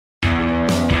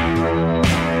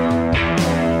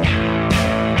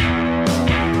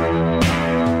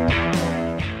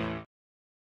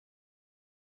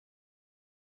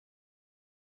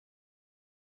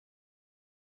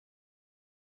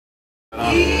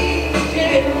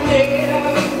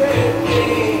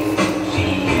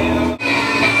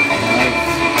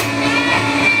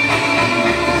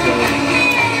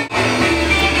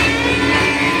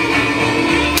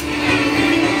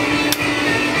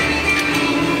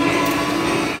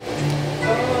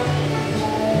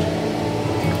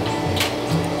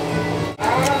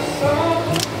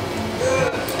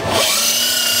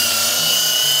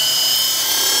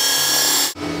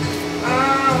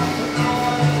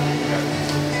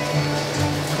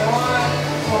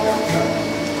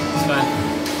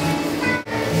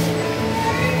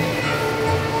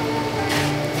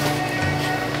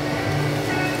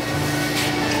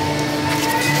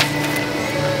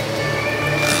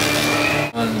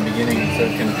So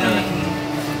it can kind of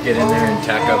get in there and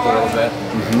tack up a little bit.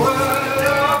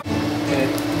 It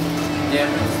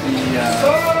dampens the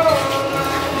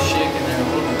shake in there a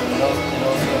little bit, but it also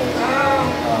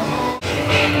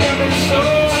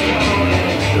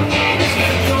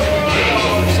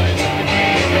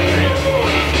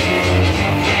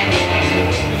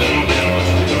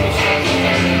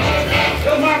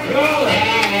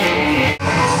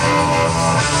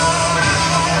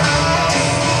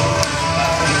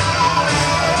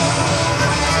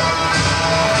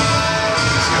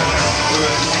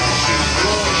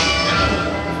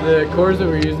the cores that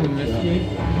we're using in this ski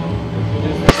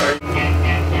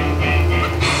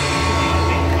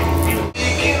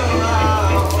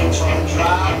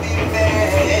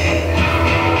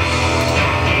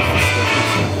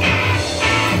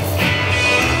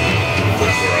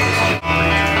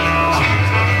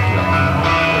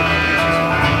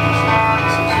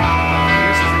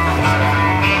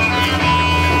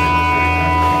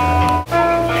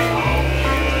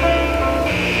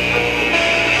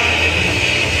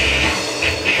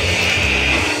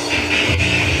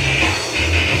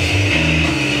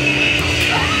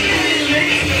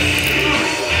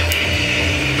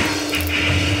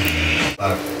I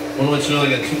want to let you know I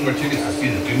got 2 more tickets to see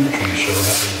the Doom Tree show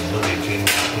happening on Monday, January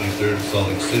 23rd in Salt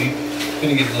Lake City.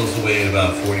 Gonna get those away in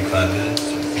about 45 minutes.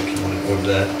 So I think you want to go to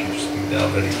that, get your ski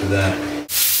down ready for that.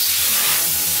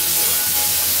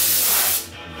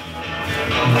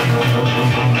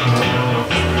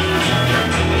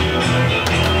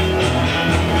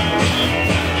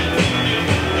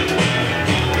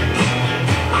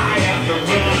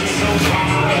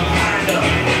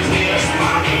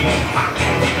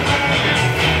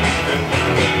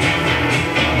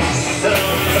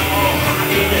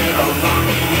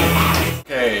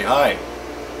 Hi,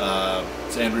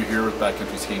 it's Andrew here with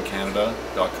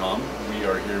Backcountryskiingcanada.c. We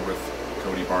are here with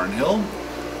Cody Barnhill,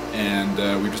 and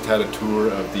we just had a tour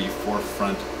of the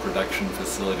 4Front production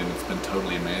facility, and it's been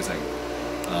totally amazing.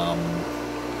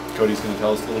 Cody's going to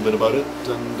tell us a little bit about it,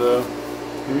 and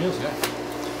here he is. Yeah.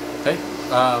 Hey,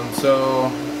 so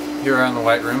here we're in the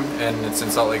White Room, and it's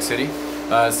in Salt Lake City.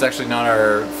 It's actually not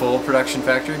our full production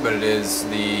factory, but it's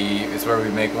where we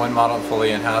make one model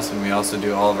fully in-house, and we also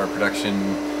do all of our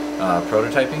production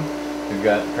prototyping. We've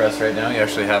got a press right now. You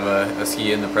actually have a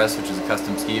ski in the press, which is a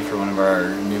custom ski for one of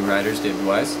our new riders, David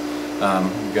Wise.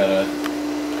 We've got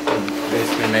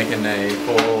basically making a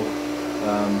full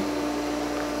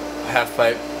half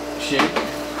pipe shape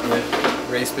with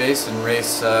race base and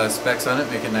race specs on it,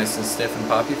 make it nice and stiff and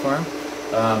poppy for him.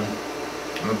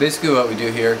 But basically what we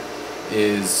do here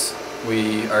is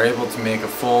we are able to make a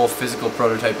full physical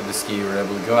prototype of the ski. We're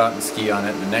able to go out and ski on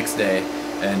it the next day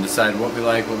and decide what we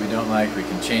like, what we don't like. We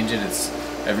can change it.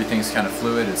 Everything's kind of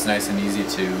fluid. It's nice and easy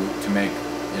to make,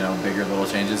 you know, bigger little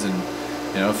changes. And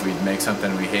you know, if we make something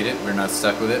and we hate it, we're not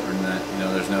stuck with it. We're not, you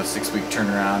know, there's no 6-week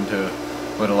turnaround to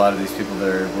what a lot of these people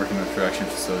that are working with production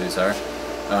facilities are.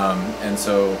 And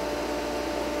so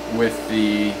with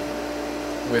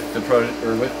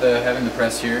having the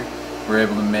press here, we're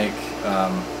able to make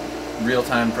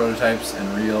real-time prototypes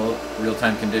and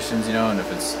real-time conditions, you know. And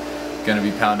if it's going to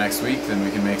be POW next week, then we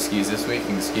can make skis this week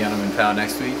and ski on them in POW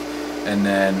next week, and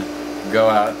then go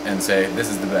out and say, this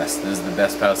is the best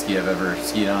POW ski I've ever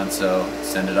skied on, so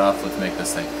send it off, let's make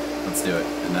this thing, let's do it.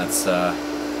 And that's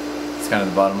kind of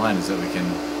the bottom line, is that we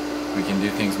can do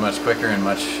things much quicker and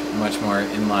much more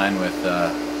in line with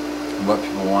what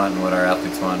people want and what our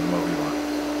athletes want and what we want.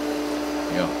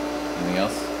 There you go. Anything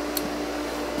else?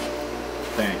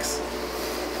 Thanks.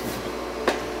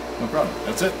 No problem.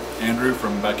 That's it. Andrew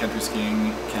from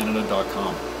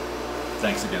Backcountryskiingcanada.c.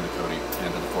 Thanks again to Cody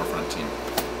and to the 4Front team.